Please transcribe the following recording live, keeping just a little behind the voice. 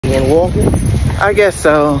wanna walk it? I guess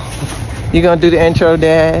so. You gonna do the intro,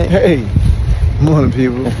 Dad? Hey, morning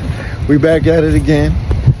people. We back at it again.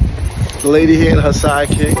 The lady here and her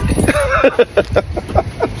sidekick.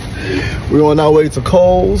 We're on our way to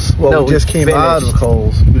Kohl's. Well, No, we just came out of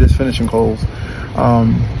Kohl's. We just finishing Kohl's.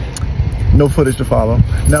 No footage to follow.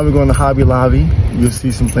 Now we're going to Hobby Lobby. You'll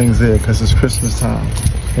see some things there because it's Christmas time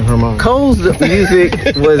in Vermont. Kohl's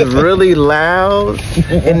music was really loud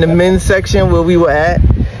in the men's section where we were at.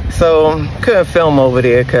 So couldn't film over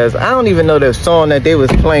there because I don't even know the song that they was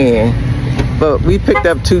playing. But we picked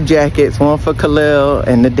up 2 jackets, one for Khalil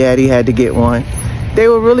and the daddy had to get one. They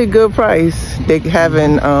were really good price. They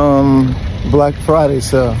having Black Friday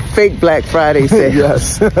sale. Fake Black Friday sale.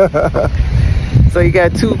 Yes. So you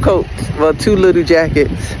got 2 coats, well 2 little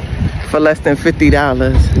jackets for less than $50.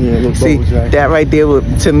 Yeah, little See, bubble jacket. that right there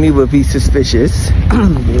would, to me, would be suspicious.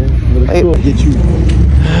 Yeah, cool. Get you.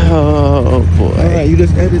 Oh boy. All right, you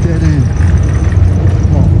just edit that in.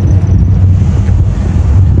 Come on.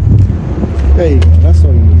 There you go. That's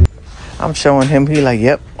all you need. I'm showing him. He like,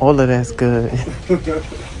 yep, all of that's good.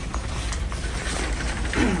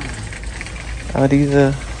 Oh, these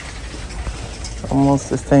are almost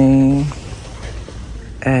the same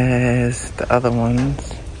as the other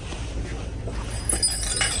ones.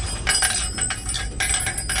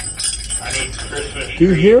 Do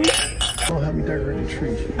you hear it? Oh, help me decorate the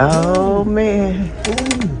tree. Oh man.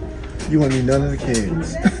 Ooh. You won't need none of the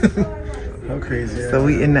kids. How crazy. So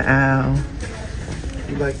we in the aisle.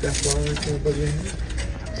 You like that flower right there above your head?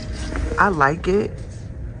 I like it.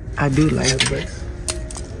 I do like it. Fireplace.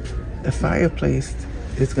 The fireplace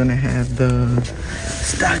is gonna have the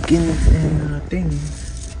stockings and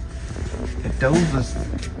things. If those was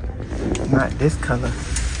not this color.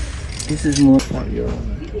 This is more.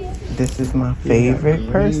 This is my favorite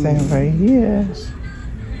person right here.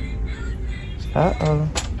 Uh-oh.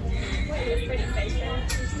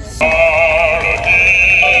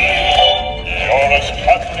 You're as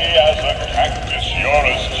cuddly as a cactus, you're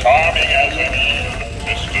as charming as an eel,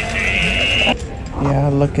 Mr. Green. Yeah,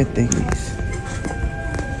 look at these.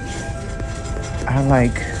 I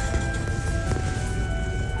like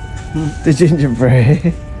the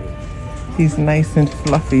gingerbread. He's nice and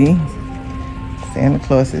fluffy. Santa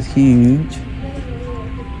Claus is huge.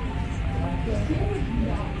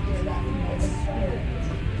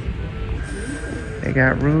 They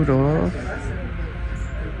got Rudolph.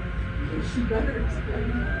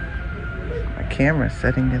 My camera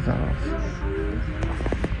setting is off.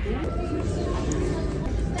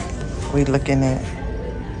 We looking at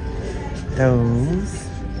those.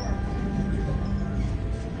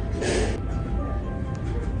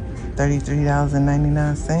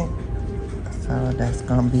 $33.99. So that's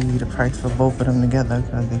gonna be the price for both of them together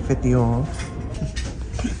because they 50 off.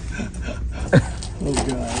 Oh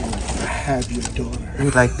God, I have your daughter.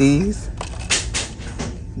 You like these?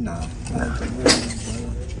 No.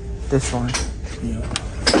 This one. Yeah.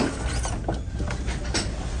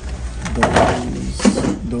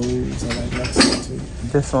 Those, I like that stuff too.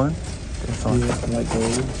 This one. This one. Yeah, I like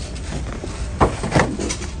those.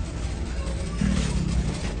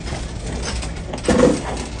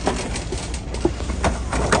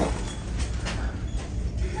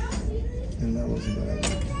 And that was bad.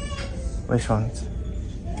 Which ones?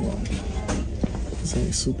 Well, this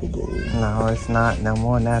ain't super gold. No, it's not no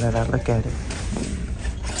more now that I look at it.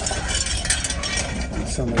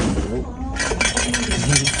 Sound like gold.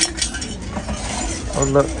 Oh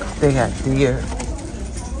look, they got deer.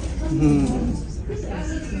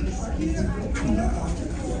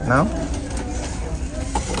 No?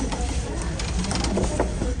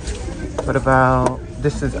 What about,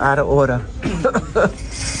 this is out of order.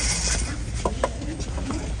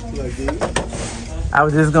 Like these? I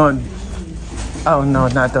was just going, oh no,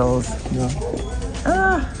 not those. No.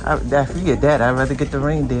 I forget that. I'd rather get the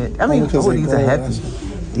reindeer. I mean, because oh, they these are gold, heavy.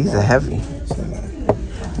 These are heavy.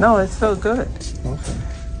 No, it's so good. Okay.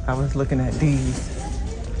 I was looking at these.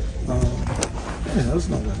 Yeah, that's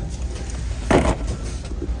not bad.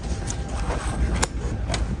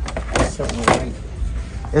 Something like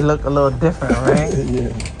It looked a little different, right?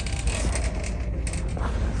 yeah.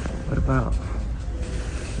 What about?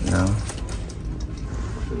 No.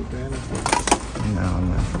 No, I'm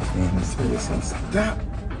not. So it says, stop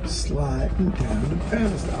sliding down the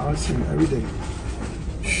banister. I see you every day.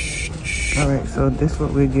 All right, so this is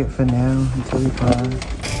what we get for now until we find.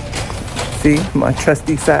 See, my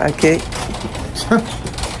trusty sidekick.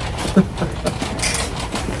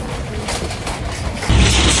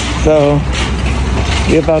 So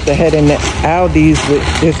we're about to head into Aldi's with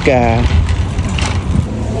this guy.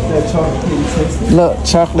 That chocolate tasty. Look,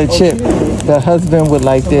 chocolate chip. The husband would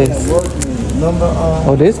like this.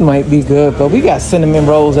 Oh, this might be good, but we got cinnamon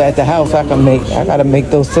rolls at the house I can make. I gotta make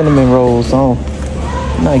those cinnamon rolls, so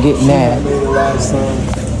I'm not getting that.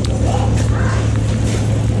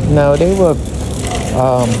 No, they were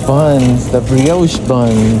buns, the brioche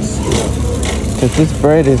buns. Cause this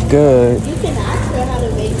bread is good. You can ask her how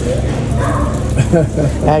to make it.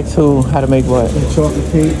 Ask who how to make what?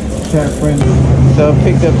 Chocolate cake, cat friendly. So I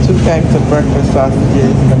picked up 2 packs of breakfast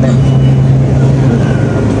sausages for next.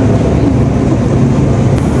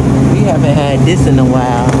 We haven't had this in a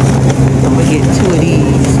while. I'm gonna get 2 of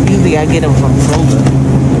these. Usually I get them from Kroger.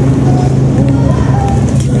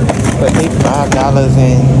 But they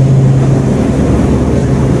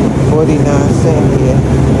 $5.49 here.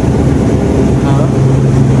 Huh?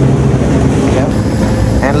 Yep.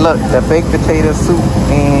 And look, the baked potato soup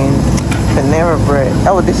and Panera bread.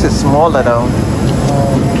 Oh, this is smaller though.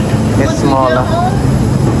 It's smaller.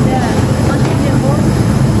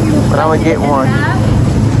 But I'm gonna get one.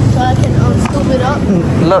 So I can scoop it up.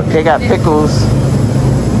 Look, they got pickles.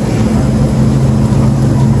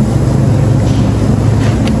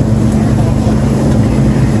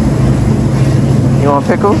 You want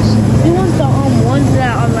pickles? You want the ones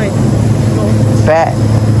that are like Fat.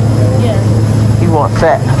 yeah. You want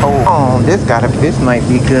fat? Oh, this might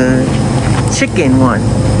be good. Chicken one.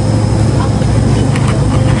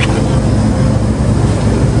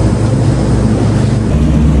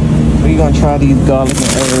 We're gonna try these garlic and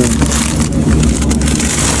herbs.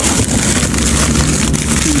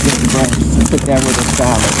 Seasoned breast. Put that with a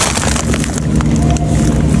salad.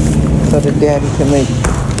 So the daddy can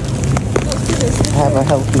have a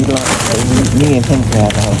healthy lunch. Me and him can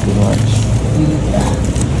have a healthy lunch.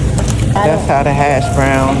 That's how the hash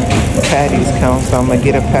brown patties come, so I'm gonna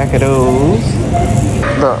get a pack of those.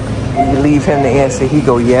 Look, you leave him the answer, he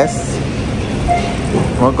go yes.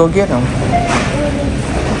 Well, go get them.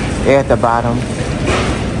 They're at the bottom.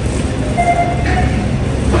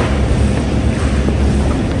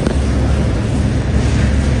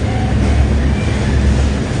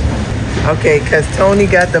 Okay, cause Tony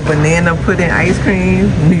got the banana pudding ice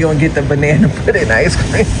cream, we gonna get the banana pudding ice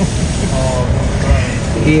cream.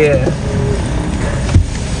 Yeah.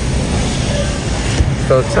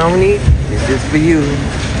 So Tony, this is for you.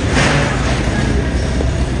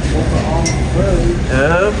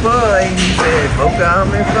 Oh boy, he said mocha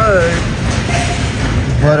almond fudge.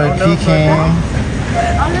 Butter pecan.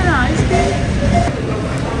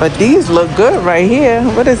 But these look good right here.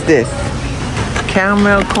 What is this?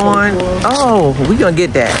 Caramel corn. Oh, we gonna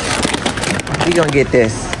get that. We gonna get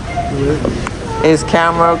this. It's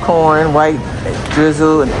caramel corn, white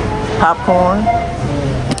drizzle, and popcorn.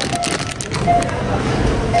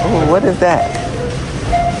 Oh, what is that?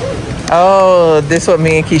 Oh, this what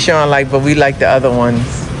me and Keyshawn like, but we like the other ones.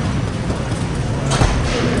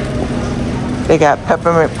 They got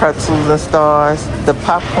peppermint pretzels and stars. The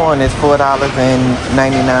popcorn is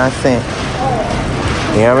 $4.99.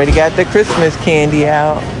 They already got the Christmas candy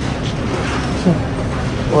out.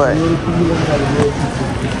 What?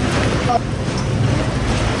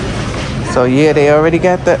 So yeah, they already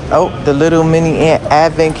got the little mini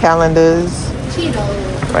advent calendars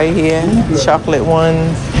right here, chocolate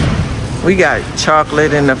ones. We got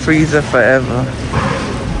chocolate in the freezer forever.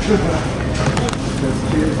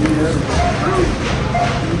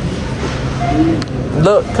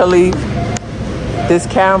 Look, Khalif, this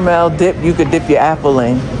caramel dip you could dip your apple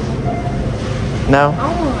in. No?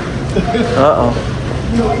 Uh-oh.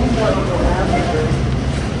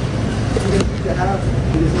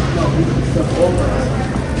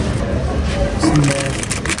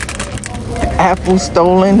 Apple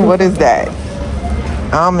stolen? What is that?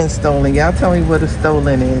 Almond stolen. Y'all tell me what a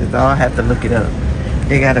stolen is. I'll have to look it up.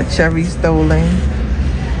 They got a cherry stolen.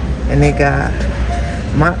 And they got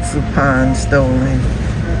marzipan stolen.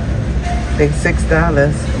 They $6.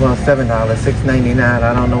 Well, $7. $6.99.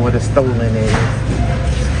 I don't know what a stolen is.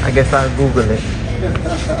 I guess I'll Google it.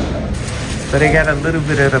 So they got a little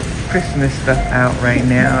bit of the Christmas stuff out right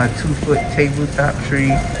now. A 2-foot tabletop tree,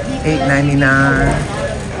 $8.99.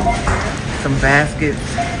 Some baskets,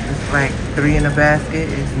 it's like 3 in a basket,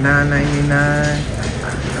 it's $9.99.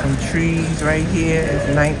 Some trees right here is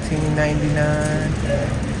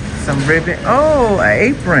 $19.99. Some ribbon, oh, an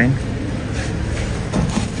apron.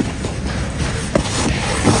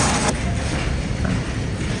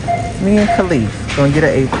 Me and Khalif gonna get an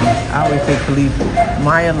apron. I always say Khalif,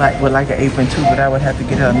 Maya would like an apron too, but I would have to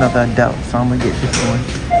get her another adult, so I'm gonna get this one.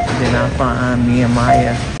 And then I'll find me and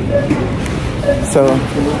Maya. So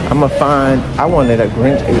I'm gonna find, I wanted a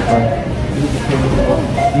Grinch apron.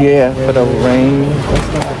 Yeah, for the rain.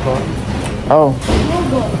 Oh.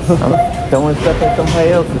 Throwing stuff in somebody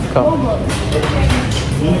else's car.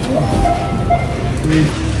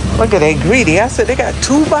 Look at they greedy. I said they got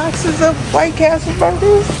 2 boxes of White Castle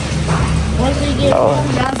burgers. Once we get home,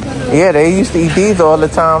 that's gonna... Yeah, they used to eat these all the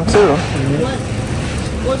time too.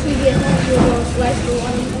 Once we get home, we're gonna slice the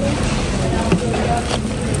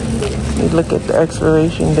one. You look at the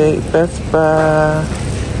expiration date. Best Buy.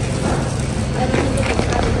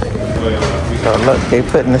 So look, they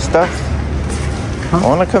putting the stuff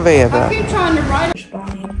on the conveyor belt. I keep trying to write it.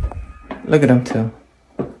 Look at them two.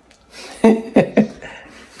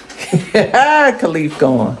 Khalif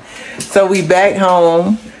gone. So we back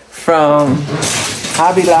home from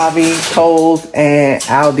Hobby Lobby, Kohl's, and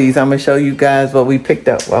Aldi's. I'm gonna show you guys what we picked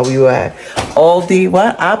up while we were at Aldi.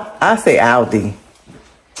 What? I say Aldi,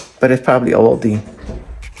 but it's probably Aldi.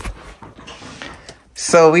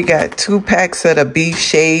 So we got 2 packs of the beef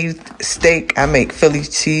shaved steak. I make Philly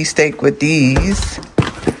cheesesteak with these.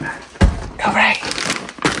 All right.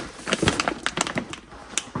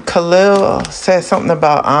 Khalil said something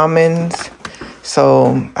about almonds.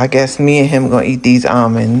 So I guess me and him gonna eat these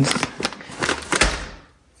almonds.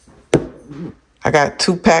 I got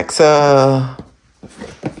 2 boxes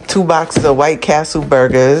of White Castle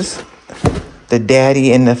burgers. The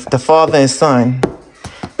daddy and the father and son.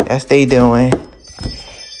 That's they doing.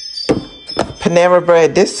 Panera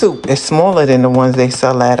Bread, this soup is smaller than the ones they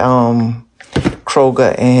sell at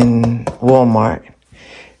Kroger and Walmart.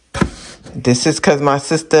 This is because my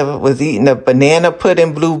sister was eating a banana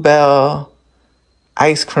pudding bluebell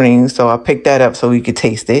ice cream, so I picked that up so we could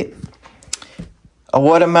taste it. A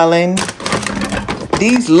watermelon.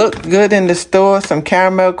 These look good in the store. Some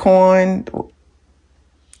caramel corn,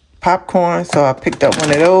 popcorn, so I picked up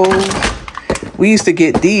one of those. We used to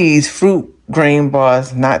get these fruit grain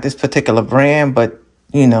bars, not this particular brand, but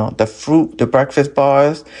you know, the breakfast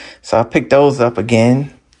bars. So I picked those up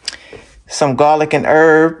again. Some garlic and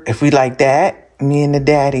herb, if we like that. Me and the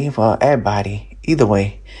daddy, well, everybody, either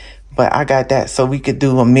way. But I got that so we could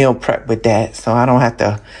do a meal prep with that. So I don't have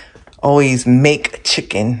to always make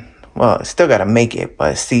chicken. Well, still got to make it,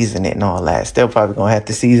 but season it and all that. Still probably going to have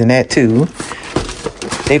to season that too.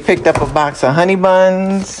 They picked up a box of honey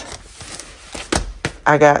buns.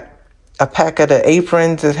 I got a pack of the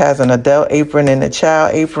aprons. It has an adult apron and a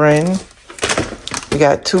child apron. We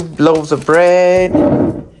got 2 loaves of bread.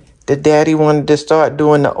 The daddy wanted to start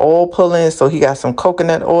doing the oil pulling, so he got some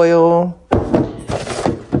coconut oil.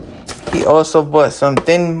 He also bought some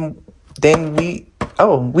thin wheat.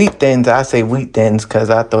 Oh, wheat thins. I say wheat thins because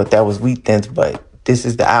I thought that was wheat thins, but this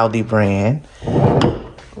is the Aldi brand.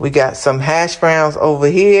 We got some hash browns over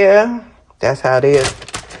here. That's how they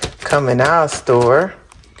come in our store.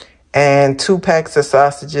 And 2 packs of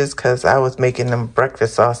sausages because I was making them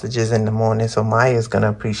breakfast sausages in the morning, so Maya's going to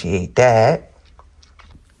appreciate that.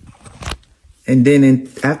 And then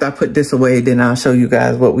after I put this away, then I'll show you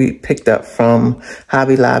guys what we picked up from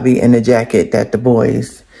Hobby Lobby and the jacket that the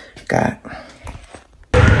boys got.